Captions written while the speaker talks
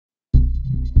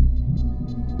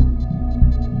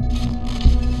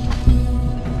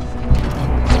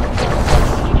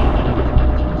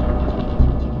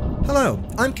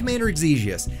I'm Commander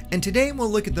Exegius, and today we'll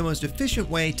look at the most efficient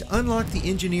way to unlock the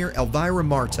engineer Elvira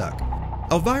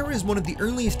Martuuk. Elvira is one of the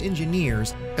earliest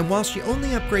engineers, and while she only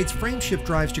upgrades frameshift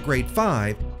drives to grade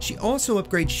 5, she also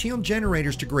upgrades shield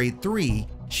generators to grade 3,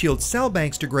 shield cell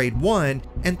banks to grade 1,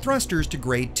 and thrusters to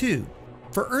grade 2.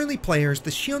 For early players, the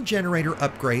shield generator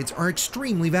upgrades are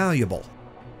extremely valuable.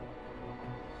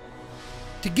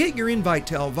 To get your invite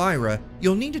to Elvira,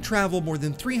 you'll need to travel more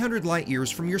than 300 light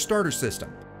years from your starter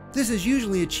system. This is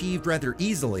usually achieved rather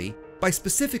easily by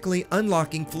specifically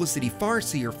unlocking Felicity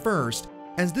Farseer first,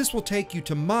 as this will take you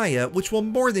to Maya, which will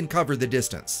more than cover the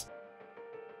distance.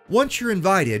 Once you're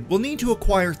invited, we'll need to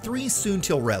acquire 3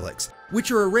 Soontil relics,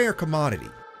 which are a rare commodity.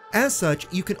 As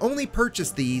such, you can only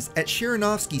purchase these at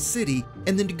Sharanovsky City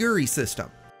in the Naguri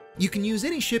system. You can use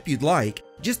any ship you'd like,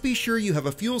 just be sure you have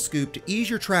a fuel scoop to ease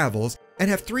your travels and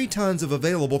have 3 tons of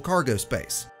available cargo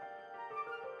space.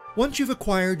 Once you've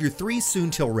acquired your 3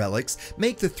 Soontil relics,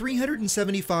 make the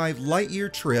 375 light-year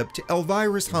trip to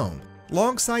Elvira's home,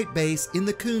 Longsight Base in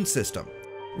the Kun system.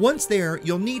 Once there,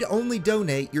 you'll need only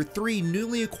donate your 3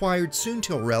 newly acquired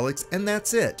Soontil relics, and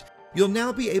that's it. You'll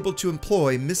now be able to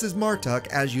employ Mrs. Martuuk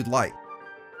as you'd like.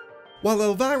 While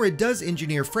Elvira does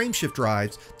engineer frameshift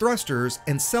drives, thrusters,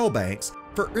 and cell banks,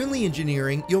 for early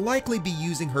engineering you'll likely be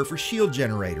using her for shield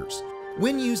generators.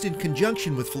 When used in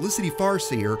conjunction with Felicity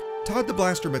Farseer, Todd the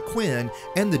Blaster McQuinn,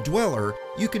 and the Dweller,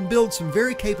 you can build some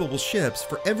very capable ships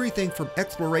for everything from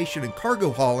exploration and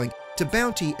cargo hauling to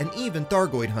bounty and even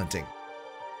Thargoid hunting.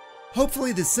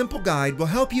 Hopefully this simple guide will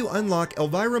help you unlock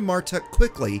Elvira Martuuk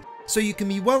quickly so you can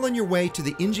be well on your way to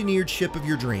the engineered ship of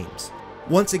your dreams.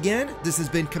 Once again, this has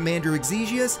been Commander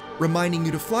Exegius, reminding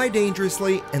you to fly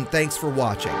dangerously, and thanks for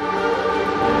watching.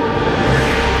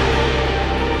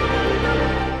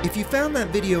 If you found that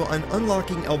video on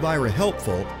unlocking Elvira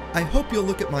helpful, I hope you'll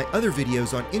look at my other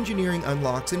videos on engineering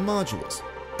unlocks and modules.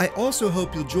 I also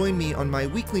hope you'll join me on my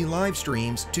weekly live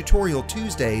streams, Tutorial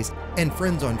Tuesdays, and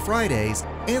Friends on Fridays,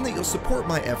 and that you'll support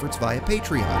my efforts via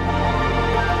Patreon.